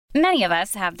Many of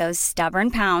us have those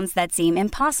stubborn pounds that seem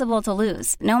impossible to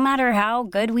lose, no matter how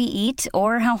good we eat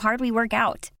or how hard we work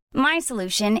out. My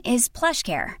solution is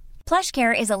PlushCare.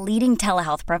 PlushCare is a leading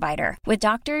telehealth provider with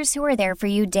doctors who are there for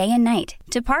you day and night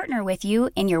to partner with you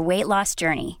in your weight loss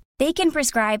journey. They can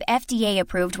prescribe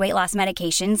FDA-approved weight loss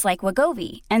medications like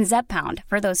Wegovy and Zepbound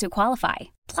for those who qualify.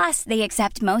 Plus, they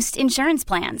accept most insurance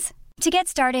plans. To get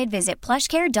started, visit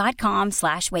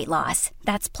plushcare.com/weightloss.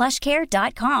 That's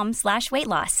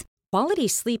plushcare.com/weightloss. Quality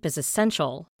sleep is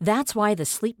essential. That's why the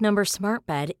Sleep Number Smart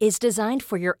Bed is designed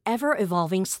for your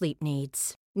ever-evolving sleep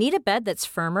needs. Need a bed that's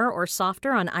firmer or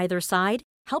softer on either side?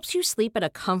 Helps you sleep at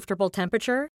a comfortable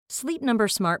temperature? Sleep Number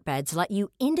Smart Beds let you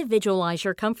individualize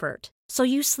your comfort, so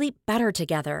you sleep better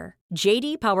together.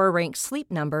 J.D. Power ranks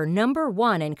Sleep Number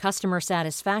 #1 in customer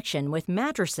satisfaction with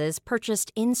mattresses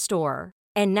purchased in-store.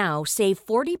 And now, save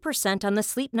 40% on the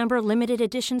Sleep Number Limited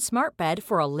Edition Smart Bed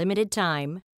for a limited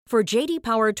time. For J.D.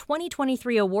 Power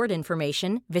 2023 award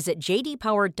information, visit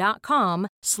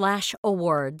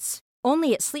jdpower.com/awards.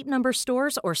 Only at Sleep Number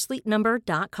stores or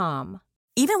sleepnumber.com.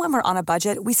 Even when we're on a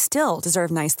budget, we still deserve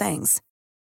nice things.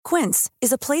 Quince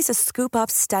is a place to scoop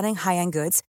up stunning high-end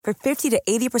goods for 50 to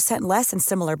 80% less than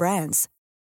similar brands.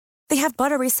 They have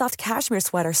buttery soft cashmere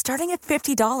sweaters starting at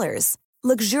 $50,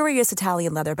 luxurious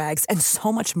Italian leather bags, and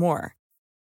so much more.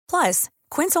 Plus,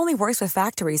 Quince only works with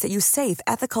factories that use safe,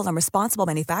 ethical, and responsible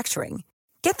manufacturing.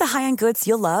 Get the high-end goods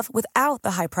you'll love without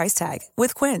the high price tag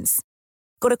with Quince.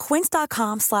 Go to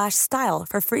quince.com/style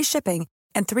for free shipping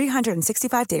and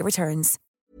 365-day returns.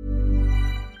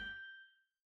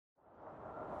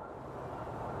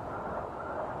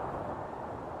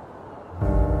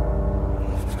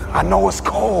 I know it's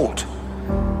cold,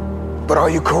 but are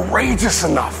you courageous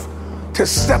enough to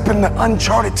step into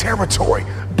uncharted territory,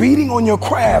 beating on your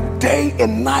craft day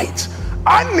and night?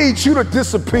 I need you to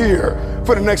disappear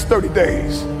for the next 30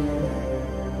 days.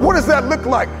 What does that look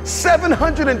like?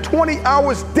 720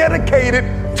 hours dedicated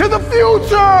to the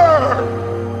future.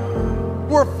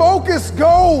 Where focus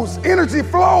goes, energy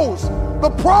flows. The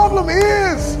problem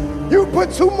is you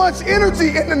put too much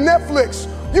energy into Netflix.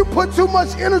 You put too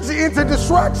much energy into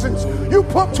distractions. You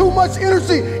put too much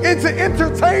energy into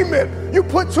entertainment. You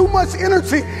put too much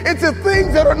energy into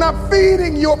things that are not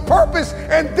feeding your purpose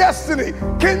and destiny.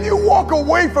 Can you walk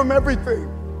away from everything?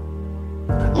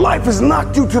 Life has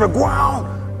knocked you to the ground.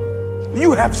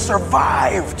 You have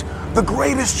survived the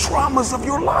greatest traumas of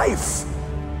your life.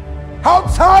 How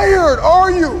tired are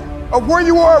you of where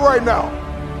you are right now?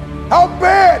 How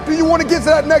bad do you want to get to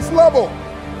that next level?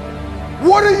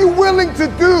 What are you willing to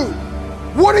do?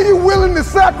 What are you willing to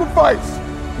sacrifice?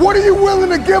 What are you willing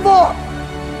to give up?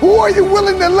 Who are you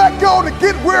willing to let go to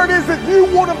get where it is that you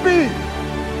want to be?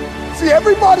 See,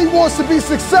 everybody wants to be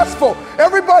successful.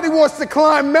 Everybody wants to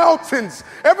climb mountains.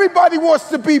 Everybody wants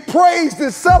to be praised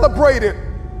and celebrated.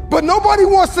 But nobody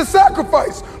wants to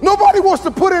sacrifice. Nobody wants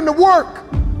to put in the work.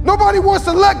 Nobody wants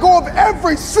to let go of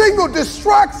every single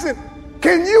distraction.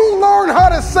 Can you learn how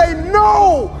to say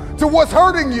no to what's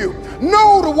hurting you?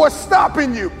 No to what's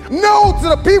stopping you. No to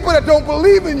the people that don't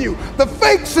believe in you. The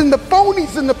fakes and the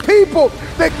phonies and the people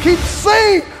that keep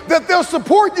saying that they'll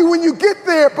support you when you get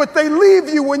there, but they leave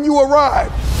you when you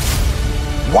arrive.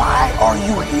 Why are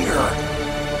you here?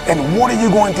 And what are you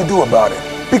going to do about it?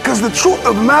 Because the truth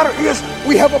of the matter is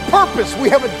we have a purpose, we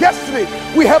have a destiny,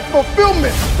 we have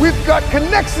fulfillment, we've got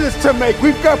connections to make,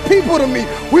 we've got people to meet,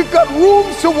 we've got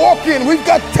rooms to walk in, we've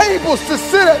got tables to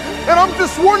sit at. And I'm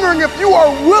just wondering if you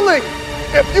are willing,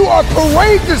 if you are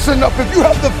courageous enough, if you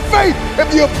have the faith,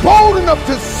 if you're bold enough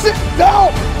to sit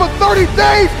down for 30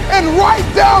 days and write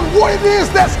down what it is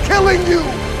that's killing you.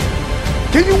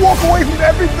 Can you walk away from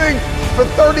everything for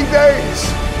 30 days?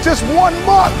 Just 1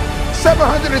 month.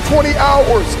 720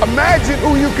 hours. Imagine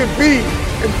who you could be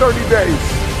in 30 days.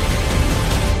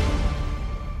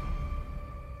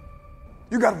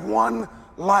 You got one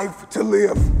life to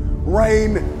live.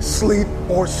 Rain, sleet,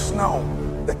 or snow.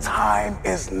 The time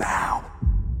is now.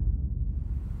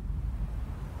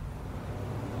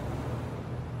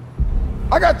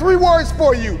 I got 3 words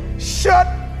for you. Shut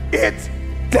it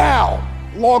down.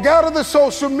 Log out of the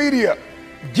social media.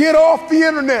 Get off the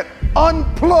internet.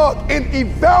 Unplug and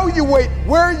evaluate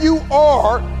where you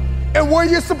are and where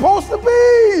you're supposed to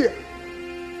be.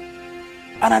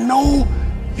 And I know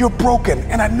you're broken,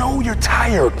 and I know you're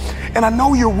tired, and I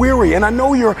know you're weary, and I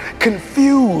know you're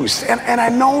confused, and I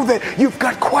know that you've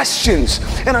got questions,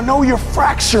 and I know you're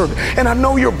fractured, and I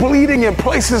know you're bleeding in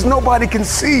places nobody can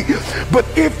see. But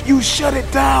if you shut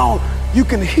it down, you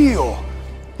can heal.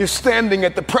 You're standing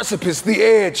at the precipice, the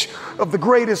edge of the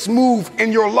greatest move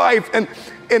in your life, and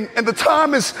the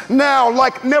time is now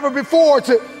like never before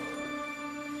to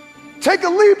take a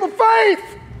leap of faith.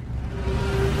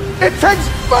 It takes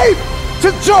faith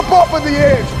to jump off of the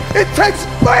edge. It takes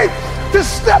faith to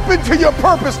step into your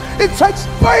purpose. It takes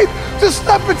faith to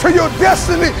step into your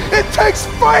destiny. It takes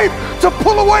faith to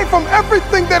pull away from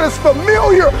everything that is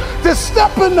familiar, to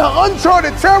step into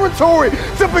uncharted territory,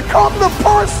 to become the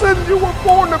person you were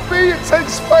born to be. It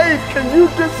takes faith. Can you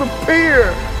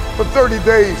disappear for 30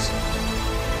 days?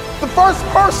 The first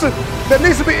person that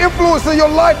needs to be influenced in your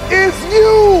life is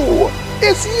you.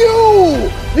 It's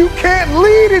you. You can't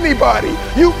lead anybody.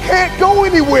 You can't go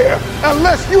anywhere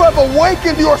unless you have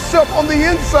awakened yourself on the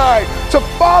inside to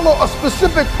follow a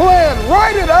specific plan.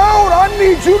 Write it out. I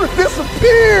need you to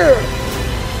disappear.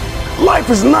 Life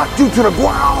has knocked you to the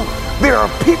ground. There are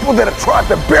people that have tried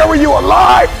to bury you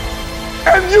alive,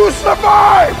 and you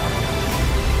survived.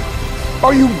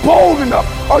 Are you bold enough?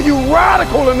 Are you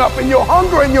radical enough in your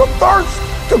hunger and your thirst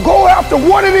to go after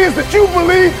what it is that you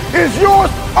believe is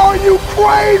yours? Are you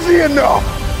crazy enough?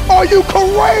 Are you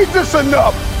courageous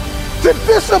enough to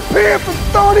disappear for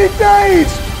 30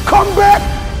 days? Come back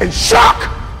and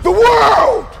shock the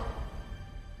world.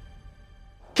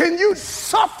 Can you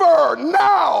suffer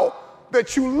now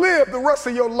that you live the rest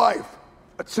of your life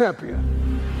a champion?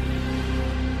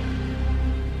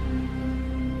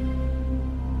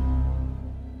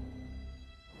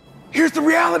 Here's the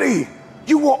reality.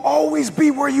 You will always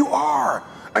be where you are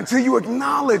until you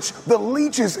acknowledge the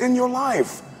leeches in your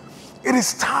life. It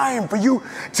is time for you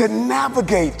to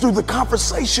navigate through the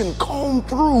conversation, comb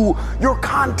through your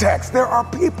context. There are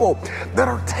people that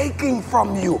are taking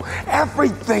from you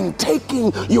everything,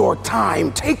 taking your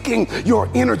time, taking your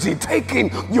energy, taking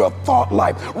your thought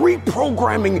life,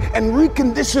 reprogramming and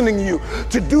reconditioning you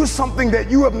to do something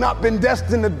that you have not been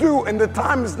destined to do. And the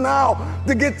time is now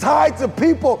to get tied to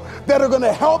people that are going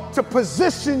to help to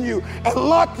position you and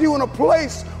lock you in a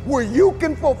place where you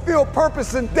can fulfill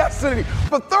purpose and destiny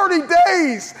for 30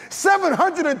 days,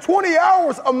 720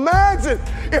 hours. Imagine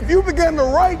if you began to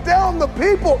write down the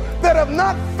people that have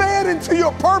not fed into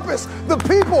your purpose, the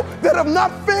people that have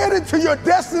not fed into your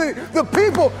destiny, the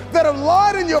people that have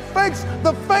lied in your fakes,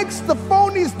 the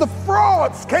phonies, the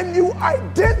frauds. Can you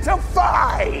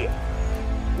identify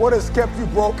what has kept you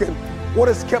broken? What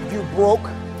has kept you broke?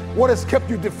 What has kept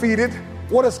you defeated?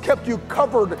 What has kept you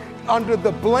covered under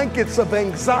the blankets of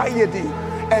anxiety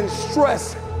and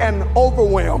stress and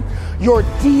overwhelm? Your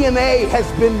DNA has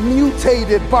been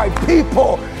mutated by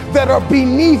people that are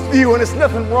beneath you, and there's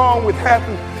nothing wrong with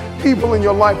having people in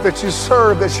your life that you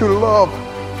serve, that you love.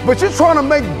 But you're trying to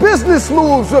make business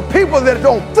moves with people that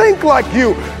don't think like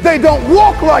you. They don't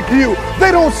walk like you.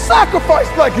 They don't sacrifice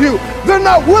like you. They're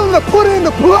not willing to put in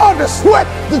the blood, the sweat,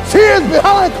 the tears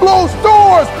behind closed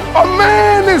doors. A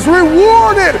man is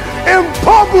rewarded in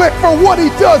public for what he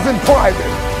does in private.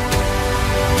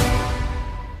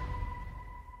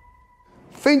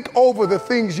 Think over the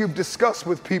things you've discussed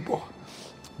with people.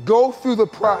 Go through the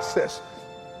process.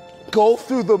 Go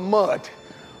through the mud.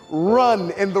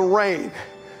 Run in the rain.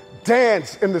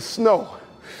 Dance in the snow.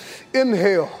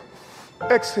 Inhale,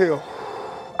 exhale.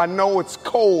 I know it's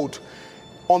cold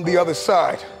on the other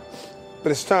side,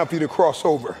 but it's time for you to cross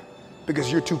over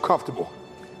because you're too comfortable.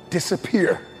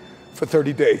 Disappear for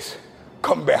 30 days.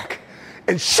 Come back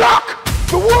and shock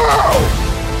the world.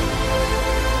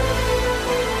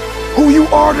 Who you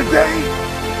are today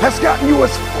has gotten you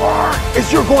as far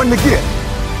as you're going to get.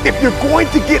 If you're going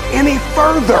to get any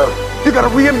further, you got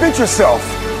to reinvent yourself.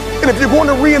 And if you're going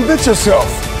to reinvent yourself,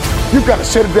 you've got to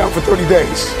shut it down for 30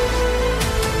 days.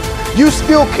 You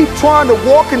still keep trying to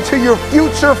walk into your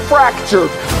future fractured,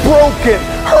 broken,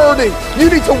 hurting. You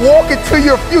need to walk into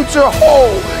your future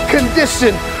whole,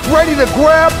 conditioned, ready to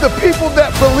grab the people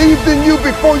that believed in you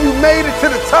before you made it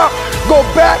to the top. Go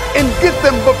back and get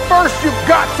them, but first you've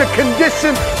got to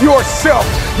condition yourself.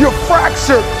 You're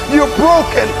fractured, you're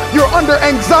broken, you're under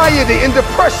anxiety and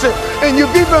depression, and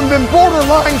you've even been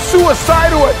borderline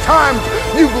suicidal at times.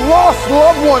 You've lost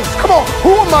loved ones. Come on,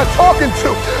 who am I talking to?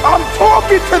 I'm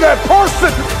talking to that person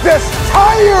that's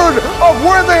tired of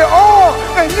where they are,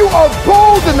 and you are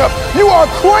bold enough, you are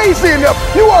crazy enough,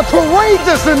 you are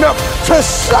courageous enough to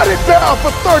shut it down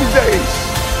for 30 days.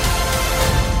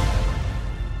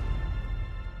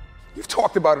 You've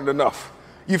talked about it enough.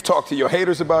 You've talked to your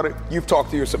haters about it. You've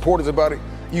talked to your supporters about it.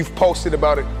 You've posted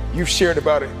about it. You've shared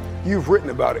about it. You've written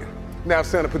about it. Now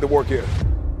it's time to put the work in.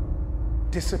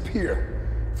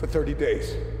 Disappear for 30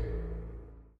 days.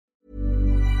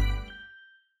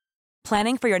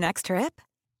 Planning for your next trip?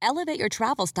 Elevate your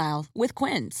travel style with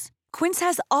Quince. Quince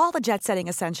has all the jet-setting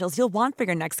essentials you'll want for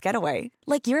your next getaway,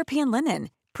 like European linen,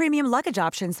 premium luggage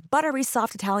options, buttery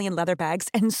soft Italian leather bags,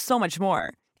 and so much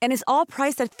more. And is all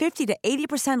priced at 50 to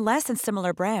 80% less than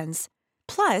similar brands.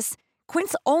 Plus,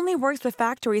 Quince only works with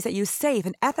factories that use safe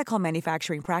and ethical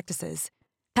manufacturing practices.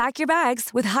 Pack your bags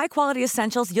with high-quality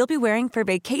essentials you'll be wearing for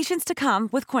vacations to come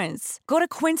with Quince. Go to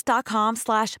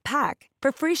quince.com/pack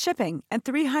for free shipping and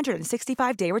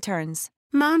 365-day returns.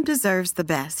 Mom deserves the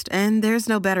best, and there's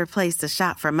no better place to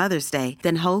shop for Mother's Day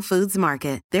than Whole Foods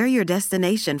Market. They're your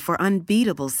destination for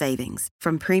unbeatable savings,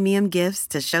 from premium gifts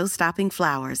to show-stopping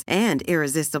flowers and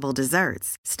irresistible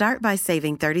desserts. Start by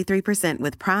saving 33%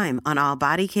 with Prime on all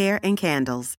body care and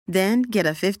candles. Then get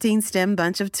a 15-stem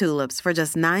bunch of tulips for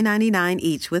just $9.99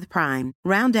 each with Prime.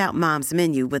 Round out Mom's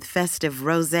menu with festive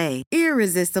rosé,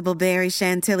 irresistible berry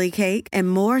chantilly cake,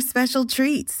 and more special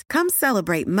treats. Come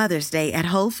celebrate Mother's Day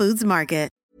at Whole Foods Market.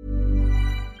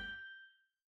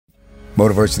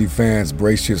 Motiversity fans,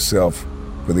 brace yourself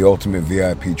for the ultimate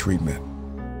VIP treatment.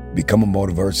 Become a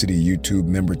Motiversity YouTube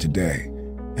member today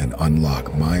and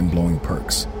unlock mind-blowing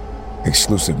perks,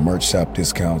 exclusive merch shop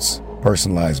discounts,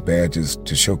 personalized badges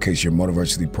to showcase your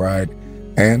Motiversity pride,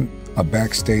 and a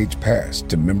backstage pass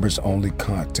to members-only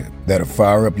content that'll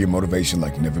fire up your motivation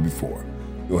like never before.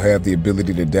 You'll have the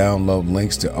ability to download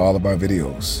links to all of our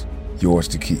videos, yours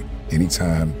to keep,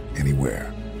 anytime,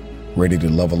 anywhere. Ready to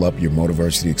level up your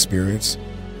Motiversity experience?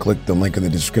 Click the link in the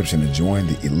description to join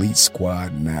the Elite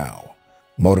Squad now.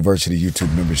 Motiversity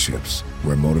YouTube memberships,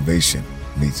 where motivation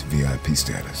meets VIP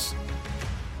status.